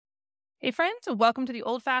Hey, friends, welcome to the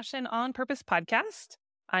Old Fashioned On Purpose podcast.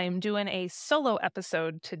 I am doing a solo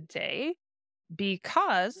episode today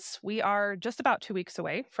because we are just about 2 weeks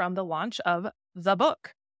away from the launch of the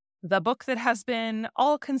book that has been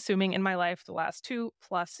all consuming in my life the last 2+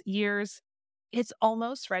 years. It's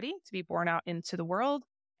almost ready to be born out into the world.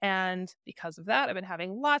 And because of that, I've been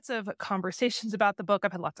having lots of conversations about the book.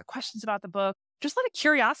 I've had lots of questions about the book, just a lot of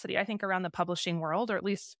curiosity, I think, around the publishing world, or at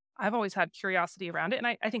least I've always had curiosity around it. And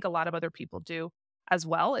I think a lot of other people do as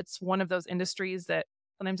well. It's one of those industries that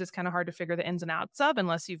sometimes it's kind of hard to figure the ins and outs of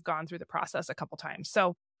unless you've gone through the process a couple times.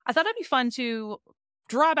 So I thought it'd be fun to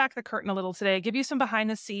draw back the curtain a little today, give you some behind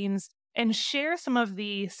the scenes, and share some of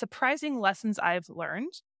the surprising lessons I've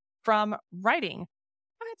learned from writing.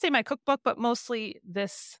 I'd say my cookbook, but mostly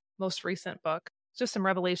this most recent book. Just some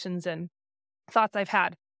revelations and thoughts I've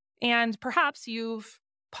had. And perhaps you've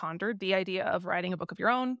pondered the idea of writing a book of your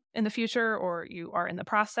own in the future, or you are in the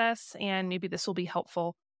process, and maybe this will be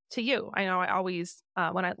helpful to you. I know I always,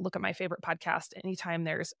 when I look at my favorite podcast, anytime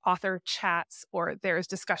there's author chats or there's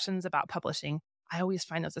discussions about publishing, I always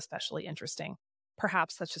find those especially interesting.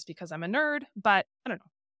 Perhaps that's just because I'm a nerd, but I don't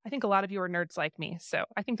know. I think a lot of you are nerds like me, so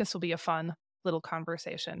I think this will be a fun little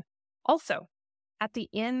conversation. Also, at the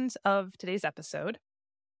end of today's episode,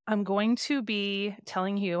 I'm going to be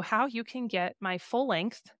telling you how you can get my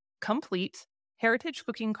full-length, complete heritage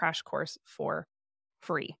cooking crash course for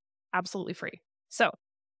free. Absolutely free. So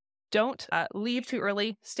don't leave too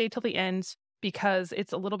early. Stay till the end because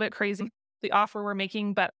it's a little bit crazy, the offer we're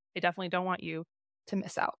making, but I definitely don't want you to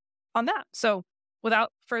miss out on that. So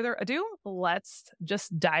without further ado, let's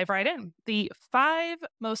just dive right in. The 5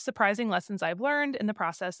 most surprising lessons I've learned in the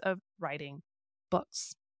process of writing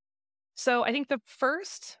books. So I think the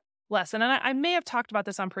first lesson, and I may have talked about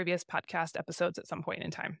this on previous podcast episodes at some point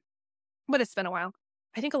in time, but it's been a while.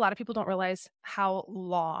 I think a lot of people don't realize how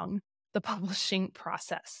long the publishing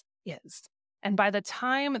process is. And by the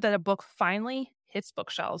time that a book finally hits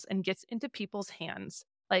bookshelves and gets into people's hands,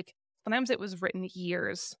 like sometimes it was written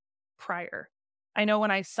years prior. I know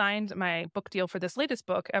when I signed my book deal for this latest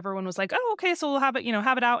book, everyone was like, oh, okay, so we'll have it,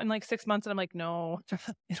 have it out in like 6 months. And I'm like, no,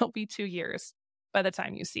 it'll be 2 years by the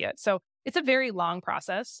time you see it. So it's a very long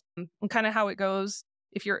process. And kind of how it goes,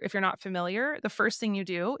 if you're not familiar, the first thing you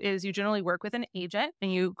do is you generally work with an agent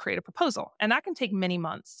and you create a proposal. And that can take many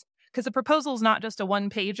months because the proposal is not just a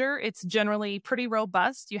one-pager. It's generally pretty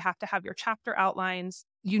robust. You have to have your chapter outlines.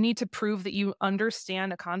 You need to prove that you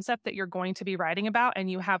understand a concept that you're going to be writing about,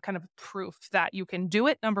 and you have kind of proof that you can do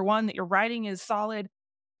it. Number one, that your writing is solid,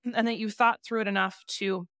 and that you thought through it enough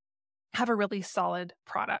to have a really solid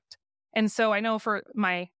product. And so I know for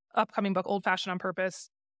my upcoming book, Old Fashioned on Purpose,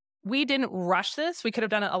 we didn't rush this. We could have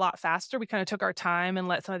done it a lot faster. We kind of took our time and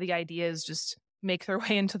let some of the ideas just make their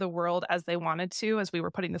way into the world as they wanted to as we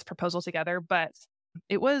were putting this proposal together. But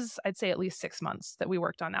it was, I'd say, at least 6 months that we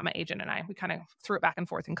worked on that, my agent and I. We kind of threw it back and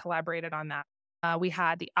forth and collaborated on that. We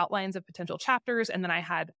had the outlines of potential chapters, and then I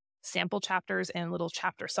had sample chapters and little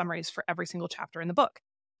chapter summaries for every single chapter in the book.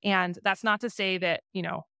 And that's not to say that,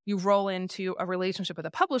 you roll into a relationship with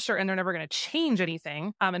a publisher and they're never going to change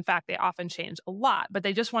anything. In fact, they often change a lot, but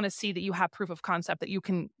they just want to see that you have proof of concept that you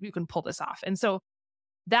can pull this off. And so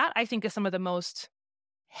that, I think, is some of the most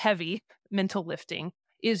heavy mental lifting,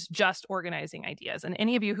 is just organizing ideas. And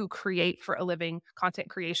any of you who create for a living, content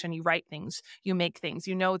creation, you write things, you make things,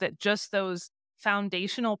 you know that just those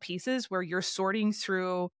foundational pieces where you're sorting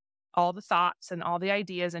through all the thoughts and all the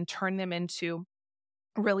ideas and turn them into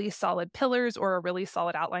really solid pillars or a really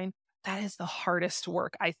solid outline, that is the hardest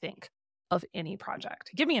work, I think, of any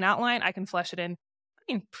project. Give me an outline, I can flesh it in.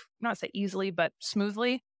 I mean, not say easily, but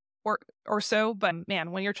smoothly or so. But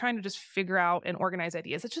man, when you're trying to just figure out and organize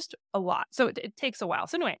ideas, it's just a lot. So it takes a while.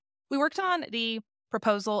 So anyway, we worked on the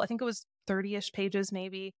proposal. I think it was 30-ish pages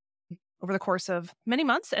maybe over the course of many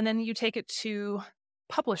months. And then you take it to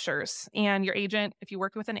publishers, and your agent, if you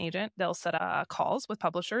work with an agent, they'll set calls with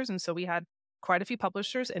publishers. And so we had quite a few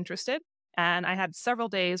publishers interested. And I had several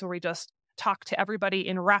days where we just talked to everybody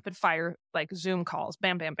in rapid fire, like Zoom calls,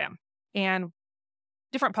 bam, bam, bam. And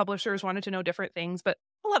different publishers wanted to know different things, but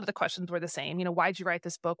a lot of the questions were the same. Why'd you write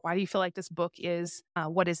this book? Why do you feel like this book is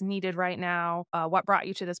what is needed right now? What brought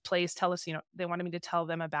you to this place? Tell us, they wanted me to tell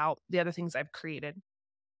them about the other things I've created.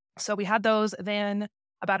 So we had those. Then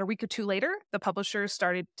about a week or 2 later, the publishers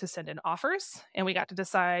started to send in offers, and we got to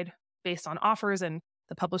decide based on offers and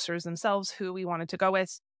the publishers themselves who we wanted to go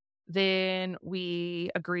with. Then we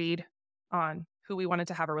agreed on who we wanted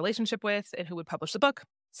to have a relationship with and who would publish the book,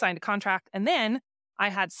 signed a contract. And then I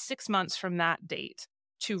had 6 months from that date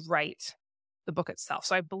to write the book itself.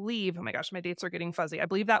 So I believe, oh my gosh, my dates are getting fuzzy. I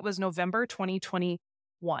believe that was November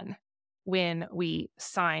 2021 when we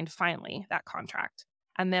signed finally that contract.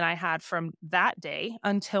 And then I had from that day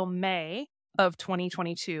until May of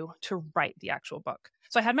 2022 to write the actual book.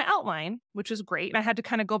 So I had my outline, which was great. And I had to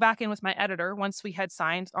kind of go back in with my editor once we had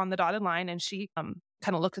signed on the dotted line. And she kind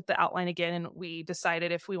of looked at the outline again, and we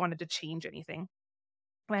decided if we wanted to change anything.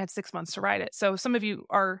 And I had 6 months to write it. So some of you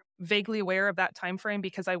are vaguely aware of that time frame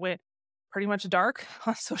because I went pretty much dark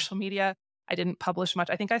on social media. I didn't publish much.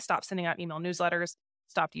 I think I stopped sending out email newsletters,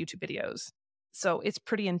 stopped YouTube videos. So it's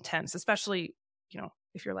pretty intense, especially,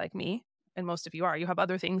 if you're like me, and most of you are, you have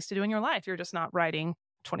other things to do in your life. You're just not writing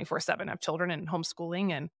 24/7. I have children and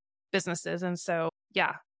homeschooling and businesses. And so,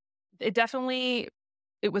 yeah, it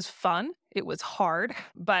was fun. It was hard,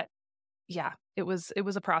 but yeah, it was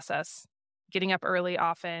a process. Getting up early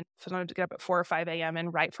often. Sometimes to get up at 4 or 5 a.m.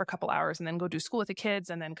 and write for a couple hours and then go do school with the kids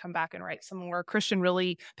and then come back and write some more. Christian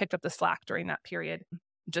really picked up the slack during that period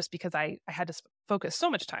just because I had to focus so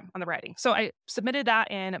much time on the writing. So I submitted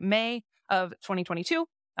that in May of 2022.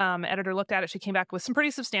 Editor looked at it. She came back with some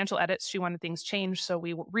pretty substantial edits. She wanted things changed. So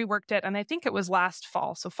we reworked it. And I think it was last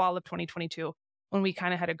fall, so fall of 2022, when we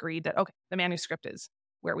kind of had agreed that, okay, the manuscript is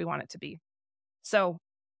where we want it to be. So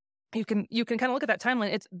you can kind of look at that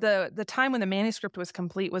timeline. It's the time when the manuscript was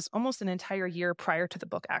complete was almost an entire year prior to the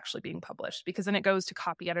book actually being published, because then it goes to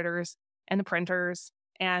copy editors and the printers,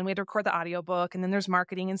 and we had to record the audiobook, and then there's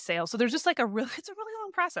marketing and sales. So there's just it's a really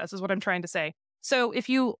long process is what I'm trying to say. So if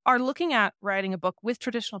you are looking at writing a book with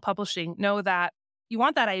traditional publishing, know that you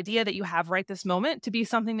want that idea that you have right this moment to be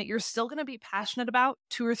something that you're still going to be passionate about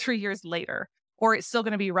 2 or 3 years later, or it's still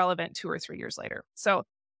going to be relevant 2 or 3 years later. So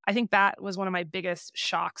I think that was one of my biggest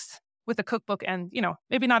shocks with the cookbook, and,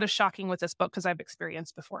 maybe not as shocking with this book because I've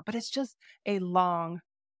experienced before, but it's just a long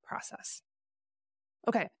process.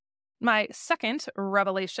 Okay. My second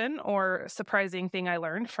revelation or surprising thing I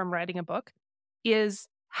learned from writing a book is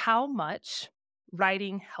how much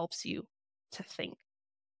writing helps you to think.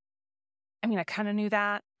 I mean, I kind of knew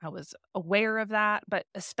that. I was aware of that, but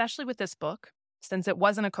especially with this book, since it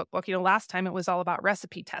wasn't a cookbook, last time it was all about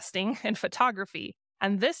recipe testing and photography.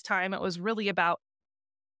 And this time it was really about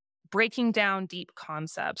breaking down deep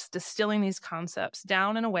concepts, distilling these concepts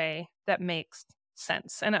down in a way that makes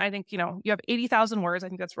sense. And I think, you have 80,000 words. I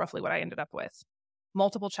think that's roughly what I ended up with.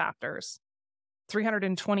 Multiple chapters,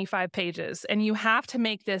 325 pages. And you have to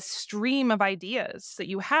make this stream of ideas that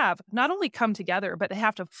you have not only come together, but they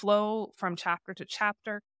have to flow from chapter to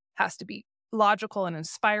chapter, has to be logical and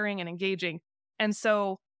inspiring and engaging. And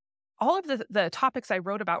so all of the topics I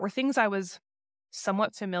wrote about were things I was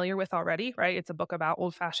somewhat familiar with already, right? It's a book about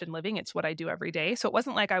old-fashioned living. It's what I do every day. So it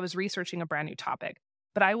wasn't like I was researching a brand new topic,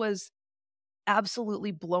 but I was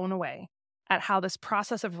absolutely blown away at how this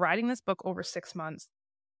process of writing this book over 6 months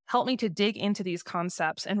helped me to dig into these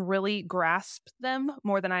concepts and really grasp them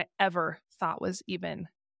more than I ever thought was even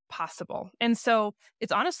possible. And so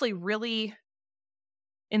it's honestly really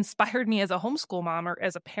inspired me as a homeschool mom or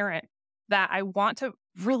as a parent that I want to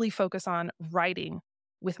really focus on writing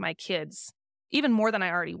with my kids even more than I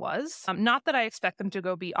already was. Not that I expect them to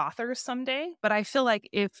go be authors someday, but I feel like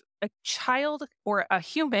if a child or a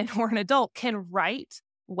human or an adult can write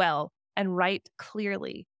well and write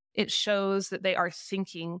clearly, it shows that they are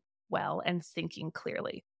thinking well and thinking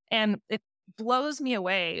clearly. And it blows me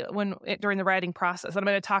away during the writing process, and I'm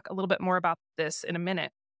going to talk a little bit more about this in a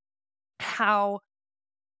minute, how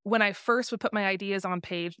when I first would put my ideas on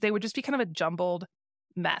page, they would just be kind of a jumbled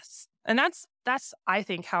mess. And that's I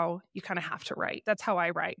think how you kind of have to write. That's how I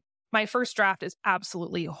write. My first draft is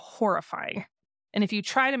absolutely horrifying. And if you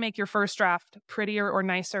try to make your first draft prettier or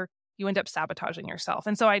nicer, you end up sabotaging yourself.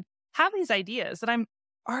 And so I have these ideas that I'm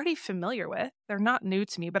already familiar with. They're not new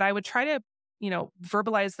to me, but I would try to,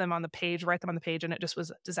 verbalize them on the page, write them on the page, and it just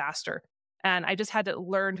was a disaster. And I just had to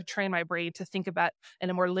learn to train my brain to think about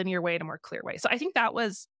in a more linear way, in a more clear way. So I think that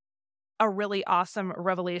was a really awesome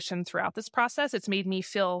revelation throughout this process. It's made me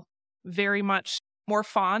feel very much more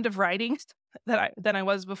fond of writing than I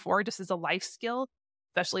was before, just as a life skill,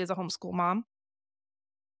 especially as a homeschool mom.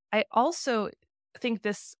 I also think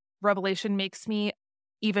this revelation makes me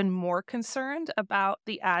even more concerned about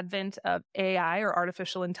the advent of AI or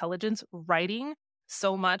artificial intelligence writing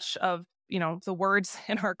so much of, the words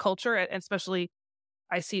in our culture, and especially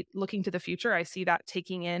I see looking to the future, I see that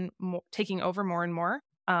taking over more and more.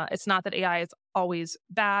 It's not that AI is always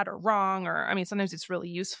bad or wrong, sometimes it's really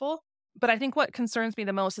useful. But I think what concerns me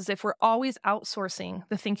the most is if we're always outsourcing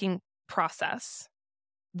the thinking process,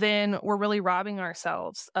 then we're really robbing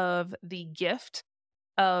ourselves of the gift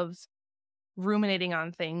of ruminating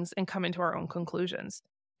on things and coming to our own conclusions.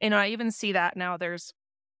 And I even see that now there's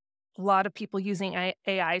a lot of people using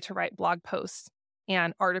AI to write blog posts.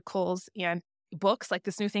 and articles and books. Like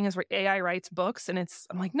this new thing is where AI writes books. And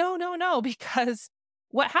I'm like, no, no, no, because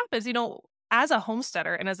what happens, as a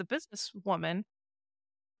homesteader and as a businesswoman,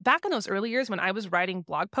 back in those early years when I was writing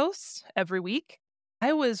blog posts every week,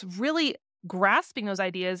 I was really grasping those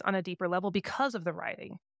ideas on a deeper level because of the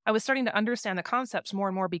writing. I was starting to understand the concepts more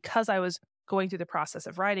and more because I was going through the process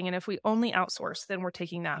of writing. And if we only outsource, then we're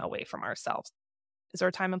taking that away from ourselves. Is there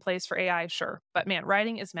a time and place for AI? Sure. But man,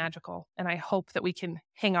 writing is magical. And I hope that we can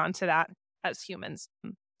hang on to that as humans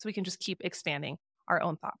so we can just keep expanding our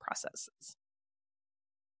own thought processes.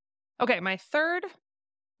 Okay, my third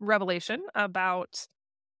revelation about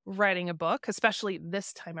writing a book, especially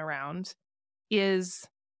this time around, is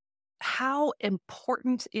how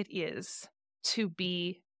important it is to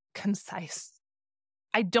be concise.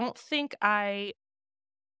 I don't think I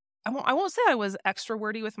won't say I was extra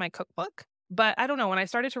wordy with my cookbook, but I don't know. When I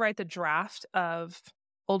started to write the draft of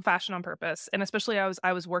Old Fashioned on Purpose, and especially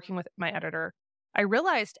I was working with my editor, I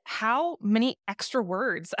realized how many extra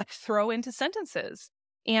words I throw into sentences.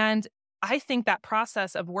 And I think that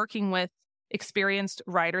process of working with experienced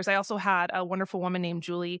writers, I also had a wonderful woman named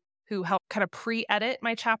Julie who helped kind of pre-edit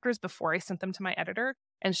my chapters before I sent them to my editor.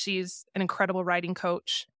 And she's an incredible writing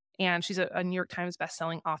coach, and she's a New York Times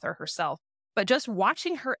bestselling author herself. But just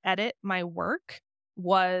watching her edit my work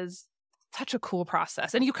was such a cool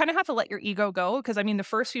process. And you kind of have to let your ego go because, the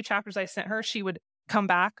first few chapters I sent her, she would come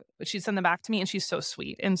back, she'd send them back to me, and she's so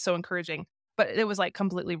sweet and so encouraging. But it was like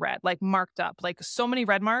completely red, like marked up, like so many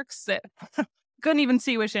red marks that couldn't even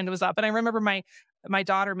see which end was up. And I remember my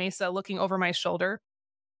daughter, Mesa, looking over my shoulder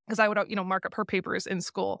because I would, mark up her papers in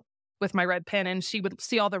school with my red pen, and she would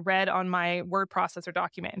see all the red on my word processor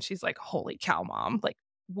document. And she's like, holy cow, Mom, like,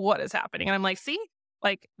 what is happening? And I'm like, see,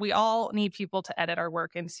 like we all need people to edit our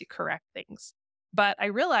work and to correct things. But I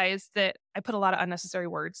realized that I put a lot of unnecessary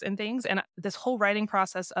words in things. And this whole writing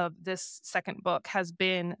process of this second book has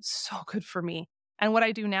been so good for me. And what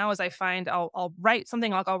I do now is I find I'll write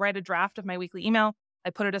something, like I'll write a draft of my weekly email. I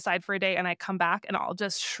put it aside for a day and I come back and I'll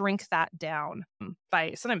just shrink that down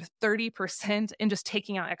by sometimes 30% and just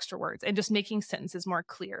taking out extra words and just making sentences more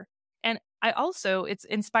clear. And it's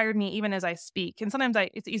inspired me even as I speak. And sometimes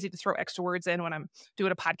it's easy to throw extra words in when I'm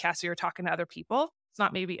doing a podcast or you're talking to other people. It's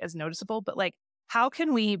not maybe as noticeable, but like, how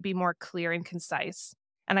can we be more clear and concise?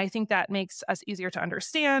 And I think that makes us easier to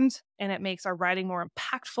understand and it makes our writing more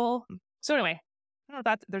impactful. So anyway, I don't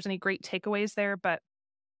know if there's any great takeaways there, but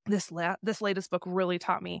this latest book really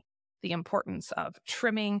taught me the importance of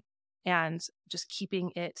trimming and just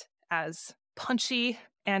keeping it as punchy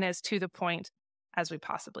and as to the point as we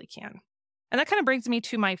possibly can. And that kind of brings me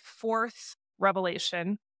to my fourth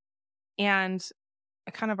revelation. And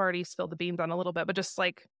I kind of already spilled the beans on a little bit, but just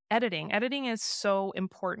like editing. Editing is so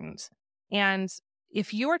important. And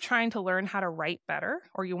if you are trying to learn how to write better,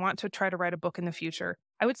 or you want to try to write a book in the future,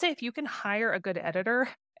 I would say if you can hire a good editor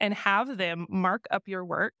and have them mark up your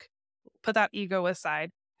work, put that ego aside,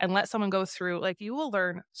 and let someone go through, like, you will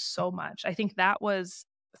learn so much. I think that was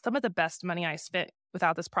some of the best money I spent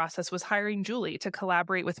without this process was hiring Julie to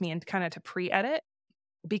collaborate with me and kind of to pre-edit,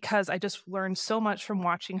 because I just learned so much from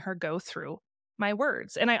watching her go through my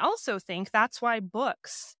words. And I also think that's why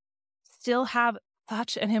books still have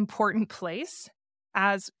such an important place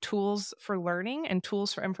as tools for learning and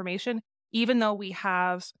tools for information, even though we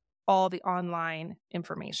have all the online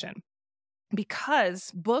information.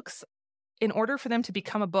 Because books, in order for them to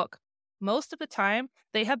become a book, most of the time,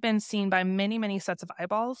 they have been seen by many, many sets of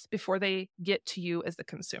eyeballs before they get to you as the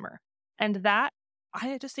consumer. And that,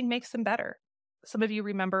 I just think, makes them better. Some of you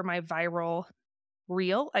remember my viral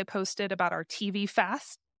reel I posted about our TV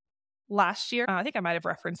fast last year. I think I might have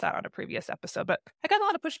referenced that on a previous episode, but I got a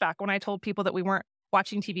lot of pushback when I told people that we weren't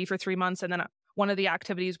watching TV for 3 months. And then one of the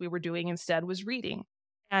activities we were doing instead was reading.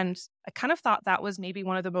 And I kind of thought that was maybe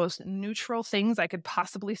one of the most neutral things I could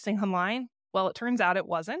possibly say online. Well, it turns out it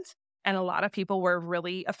wasn't. And a lot of people were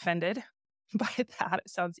really offended by that. It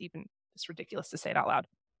sounds even just ridiculous to say it out loud.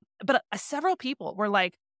 But several people were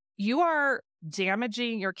like, you are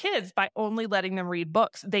damaging your kids by only letting them read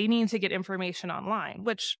books. They need to get information online,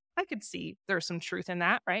 which I could see there's some truth in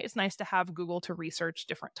that, right? It's nice to have Google to research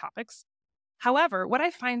different topics. However, what I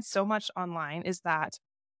find so much online is that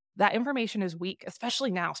information is weak,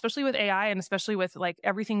 especially now, especially with AI and especially with like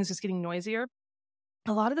everything's just getting noisier.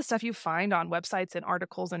 A lot of the stuff you find on websites and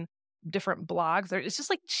articles and different blogs, it's just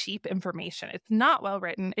like cheap information. It's not well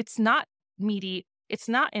written. It's not meaty. It's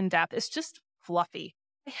not in depth. It's just fluffy.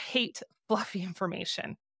 I hate fluffy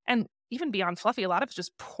information. And even beyond fluffy, a lot of it's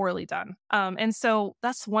just poorly done. And so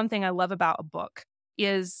that's one thing I love about a book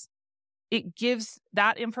is it gives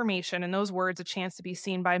that information and those words a chance to be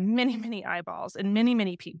seen by many, many eyeballs and many,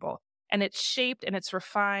 many people. And it's shaped and it's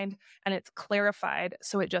refined and it's clarified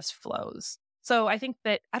so it just flows. So I think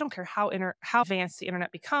that I don't care how advanced the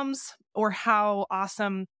internet becomes or how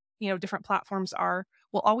awesome, different platforms are,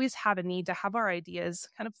 we'll always have a need to have our ideas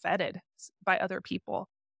kind of vetted by other people.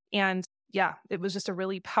 And yeah, it was just a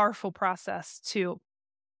really powerful process to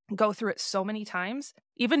go through it so many times,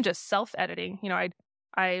 even just self-editing.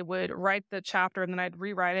 I would write the chapter and then I'd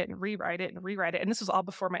rewrite it and rewrite it and rewrite it. And this was all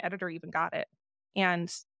before my editor even got it.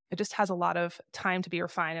 And it just has a lot of time to be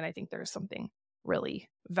refined. And I think there's something really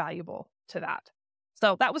valuable to that.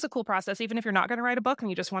 So that was a cool process. Even if you're not going to write a book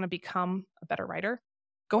and you just want to become a better writer,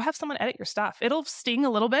 go have someone edit your stuff. It'll sting a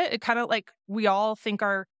little bit. It kind of like we all think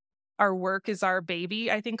our work is our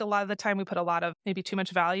baby. I think a lot of the time we put a lot of maybe too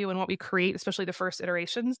much value in what we create, especially the first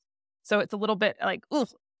iterations. So it's a little bit like,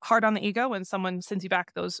 hard on the ego when someone sends you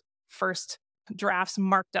back those first drafts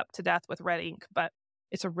marked up to death with red ink, but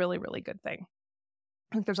it's a really, really good thing.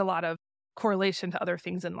 I think there's a lot of correlation to other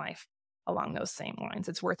things in life along those same lines.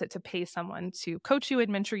 It's worth it to pay someone to coach you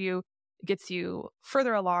and mentor you. It gets you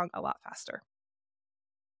further along a lot faster.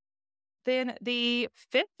 Then the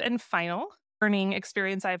fifth and final learning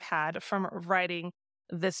experience I've had from writing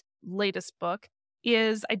this latest book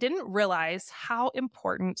is I didn't realize how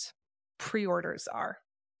important pre-orders are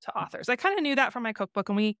to authors. I kind of knew that from my cookbook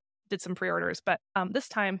and we did some pre-orders, but this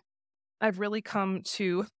time I've really come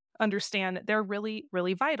to understand that they're really,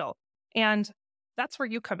 really vital. And that's where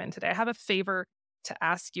you come in today. I have a favor to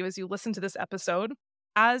ask you as you listen to this episode.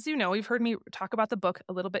 As you know, you've heard me talk about the book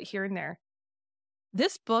a little bit here and there.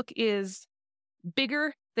 This book is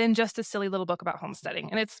bigger than just a silly little book about homesteading.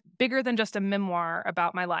 And it's bigger than just a memoir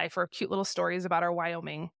about my life or cute little stories about our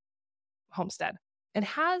Wyoming homestead. It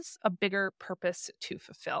has a bigger purpose to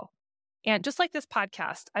fulfill. And just like this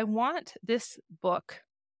podcast, I want this book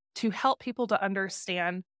to help people to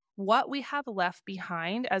understand what we have left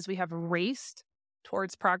behind as we have raced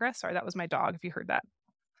towards progress. Sorry, that was my dog, if you heard that.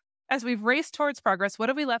 As we've raced towards progress, what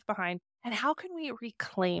have we left behind? And how can we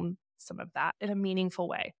reclaim some of that in a meaningful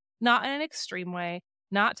way? Not in an extreme way,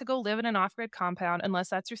 not to go live in an off-grid compound, unless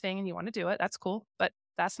that's your thing and you want to do it. That's cool, but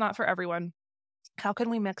that's not for everyone. How can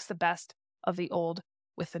we mix the best of the old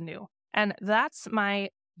with the new? And that's my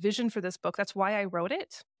vision for this book. That's why I wrote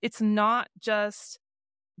it. It's not just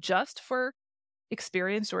for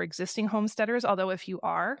experienced or existing homesteaders, although if you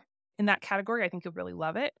are in that category, I think you'll really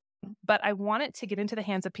love it. But I want it to get into the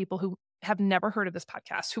hands of people who have never heard of this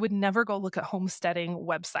podcast, who would never go look at homesteading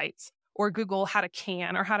websites or Google how to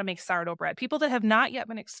can or how to make sourdough bread. People that have not yet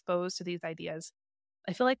been exposed to these ideas.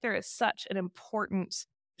 I feel like there is such an important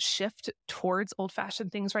shift towards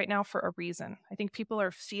old-fashioned things right now for a reason. I think people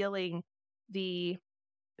are feeling the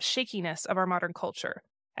shakiness of our modern culture.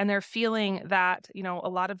 And they're feeling that, a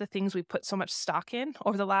lot of the things we've put so much stock in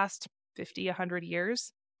over the last 50, 100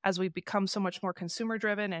 years, as we've become so much more consumer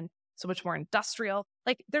driven and so much more industrial,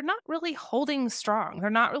 like they're not really holding strong. They're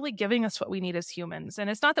not really giving us what we need as humans. And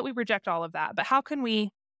it's not that we reject all of that, but how can we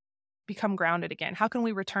become grounded again? How can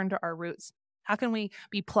we return to our roots? How can we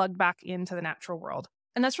be plugged back into the natural world?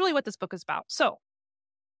 And that's really what this book is about. So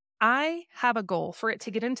I have a goal for it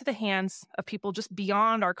to get into the hands of people just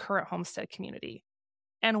beyond our current homestead community.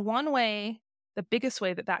 And one way, the biggest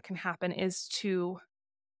way that can happen is to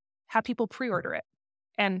have people pre-order it.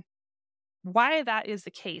 And why that is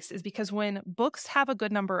the case is because when books have a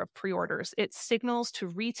good number of pre-orders, it signals to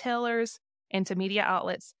retailers and to media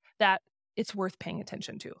outlets that it's worth paying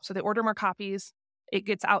attention to. So they order more copies, it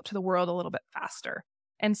gets out to the world a little bit faster.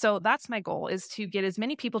 And so that's my goal, is to get as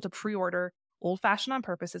many people to pre-order Old Fashioned on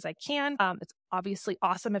Purpose as I can. It's obviously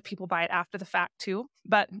awesome if people buy it after the fact too,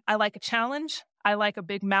 but I like a challenge. I like a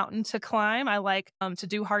big mountain to climb. I like to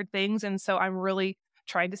do hard things. And so I'm really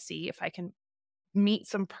trying to see if I can meet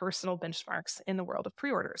some personal benchmarks in the world of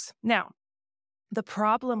pre-orders. Now, the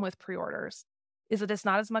problem with pre-orders is that it's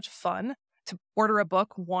not as much fun to order a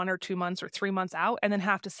book 1 or 2 months or 3 months out and then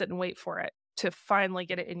have to sit and wait for it to finally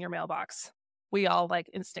get it in your mailbox. We all like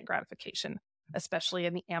instant gratification, especially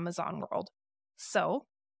in the Amazon world. So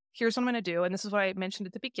here's what I'm going to do. And this is what I mentioned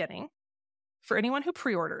at the beginning. For anyone who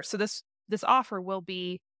pre-orders, so this offer will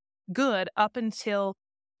be good up until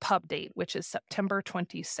pub date, which is September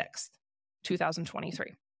 26th,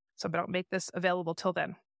 2023. So I don't make this available till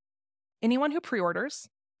then. Anyone who pre-orders,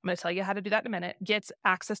 I'm going to tell you how to do that in a minute, gets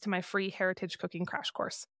access to my free Heritage Cooking Crash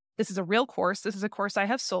Course. This is a real course. This is a course I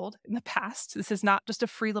have sold in the past. This is not just a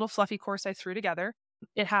free little fluffy course I threw together.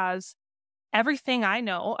 It has everything I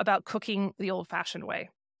know about cooking the old-fashioned way.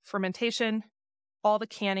 Fermentation, all the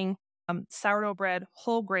canning, sourdough bread,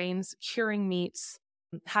 whole grains, curing meats,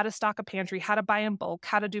 how to stock a pantry, how to buy in bulk,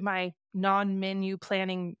 how to do my non-menu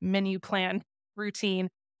planning menu plan routine,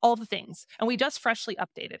 all the things. And we just freshly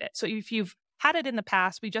updated it. So if you've had it in the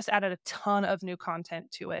past, we just added a ton of new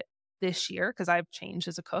content to it this year because I've changed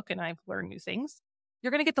as a cook and I've learned new things.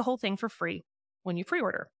 You're going to get the whole thing for free when you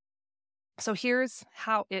pre-order. So here's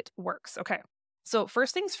how it works. Okay. So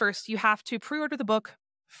first things first, you have to pre-order the book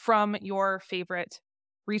from your favorite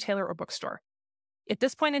retailer or bookstore. At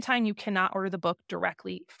this point in time, you cannot order the book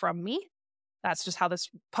directly from me. That's just how this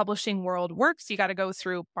publishing world works. You got to go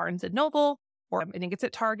through Barnes & Noble, or I think it's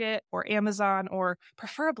at Target or Amazon, or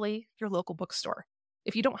preferably your local bookstore.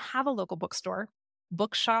 If you don't have a local bookstore,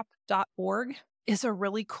 bookshop.org is a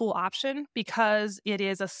really cool option because it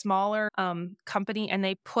is a smaller company and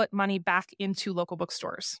they put money back into local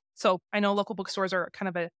bookstores. So I know local bookstores are kind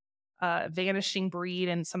of a vanishing breed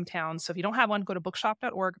in some towns. So if you don't have one, go to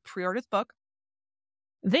bookshop.org, pre-order the book.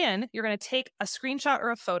 Then you're going to take a screenshot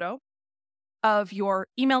or a photo of your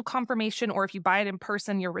email confirmation, or if you buy it in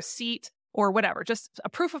person, your receipt or whatever, just a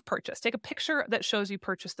proof of purchase. Take a picture that shows you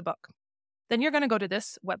purchased the book. Then you're going to go to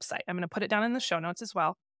this website. I'm going to put it down in the show notes as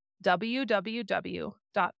well.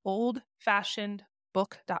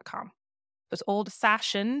 www.oldfashionedbook.com. It's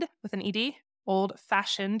old-fashioned with an ED,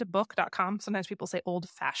 oldfashionedbook.com. Sometimes people say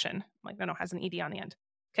old-fashioned. Like, no, it has an ED on the end.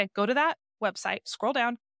 Okay, go to that website, scroll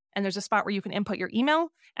down, and there's a spot where you can input your email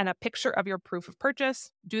and a picture of your proof of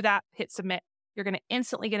purchase. Do that, hit submit. You're going to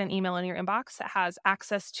instantly get an email in your inbox that has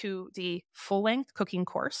access to the full-length cooking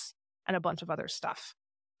course and a bunch of other stuff.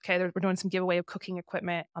 Okay, we're doing some giveaway of cooking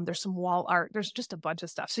equipment. There's some wall art. There's just a bunch of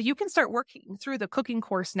stuff. So you can start working through the cooking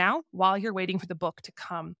course now while you're waiting for the book to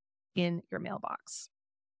come in your mailbox.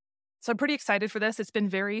 So I'm pretty excited for this. It's been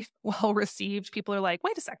very well received. People are like,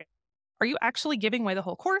 wait a second. Are you actually giving away the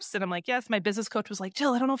whole course? And I'm like, yes. My business coach was like,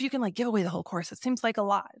 Jill, I don't know if you can give away the whole course. It seems like a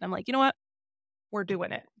lot. And I'm like, you know what? We're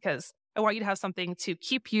doing it because I want you to have something to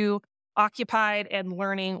keep you occupied and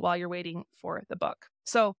learning while you're waiting for the book.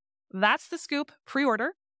 So that's the scoop.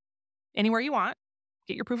 Pre-order anywhere you want.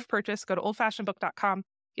 Get your proof of purchase. Go to oldfashionedbook.com.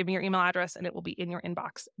 Give me your email address and it will be in your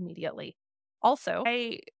inbox immediately. Also,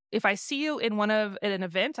 if I see you in an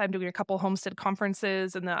event, I'm doing a couple Homestead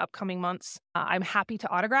conferences in the upcoming months. I'm happy to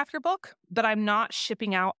autograph your book, but I'm not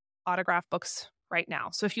shipping out autographed books right now.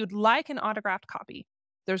 So if you'd like an autographed copy,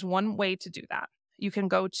 there's one way to do that. You can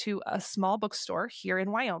go to a small bookstore here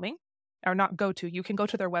in Wyoming, or not go to, you can go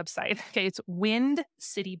to their website. Okay, it's Wind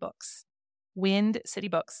City Books. Wind City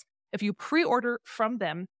Books. If you pre-order from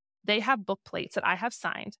them, they have book plates that I have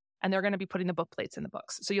signed, and they're going to be putting the book plates in the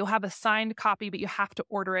books. So you'll have a signed copy, but you have to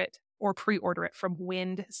order it or pre-order it from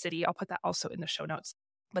Wind City. I'll put that also in the show notes.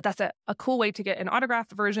 But that's a cool way to get an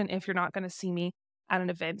autographed version if you're not going to see me at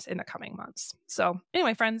an event in the coming months. So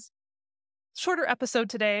anyway, friends, shorter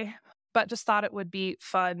episode today, but just thought it would be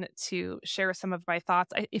fun to share some of my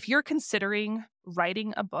thoughts. If you're considering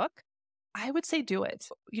writing a book, I would say do it.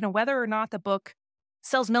 Whether or not the book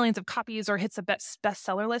sells millions of copies or hits a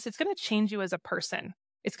bestseller list, it's going to change you as a person.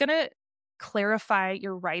 It's going to clarify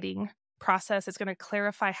your writing process. It's going to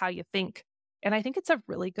clarify how you think. And I think it's a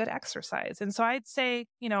really good exercise. And so I'd say,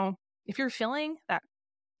 if you're feeling that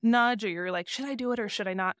nudge or you're like, should I do it or should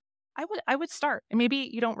I not? I would start. And maybe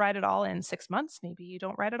you don't write it all in 6 months. Maybe you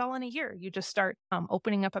don't write it all in a year. You just start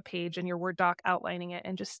opening up a page in your Word doc, outlining it,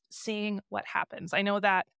 and just seeing what happens. I know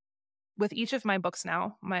that with each of my books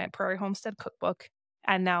now, my Prairie Homestead Cookbook,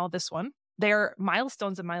 and now this one, they're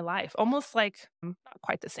milestones in my life, almost like, not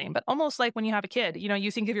quite the same, but almost like when you have a kid. You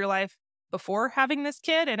think of your life before having this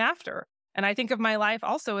kid and after. And I think of my life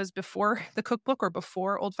also as before the cookbook or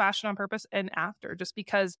before Old Fashioned on Purpose and after, just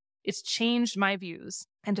because it's changed my views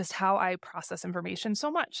and just how I process information so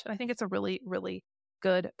much. And I think it's a really, really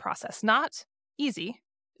good process. Not easy.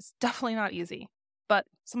 It's definitely not easy, but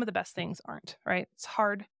some of the best things aren't, right? It's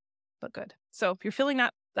hard, but good. So if you're feeling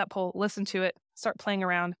that pull, listen to it, start playing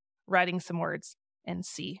around, writing some words, and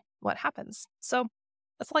see what happens. So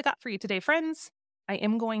that's all I got for you today, friends. I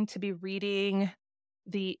am going to be reading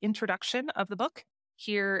the introduction of the book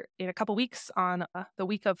here in a couple weeks on the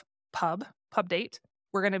week of pub date.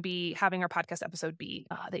 We're going to be having our podcast episode be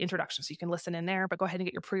the introduction, so you can listen in there, but go ahead and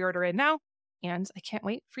get your pre-order in now. And I can't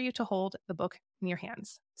wait for you to hold the book in your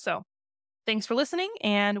hands. So thanks for listening,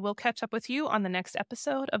 and we'll catch up with you on the next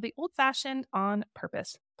episode of the Old Fashioned on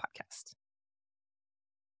Purpose podcast.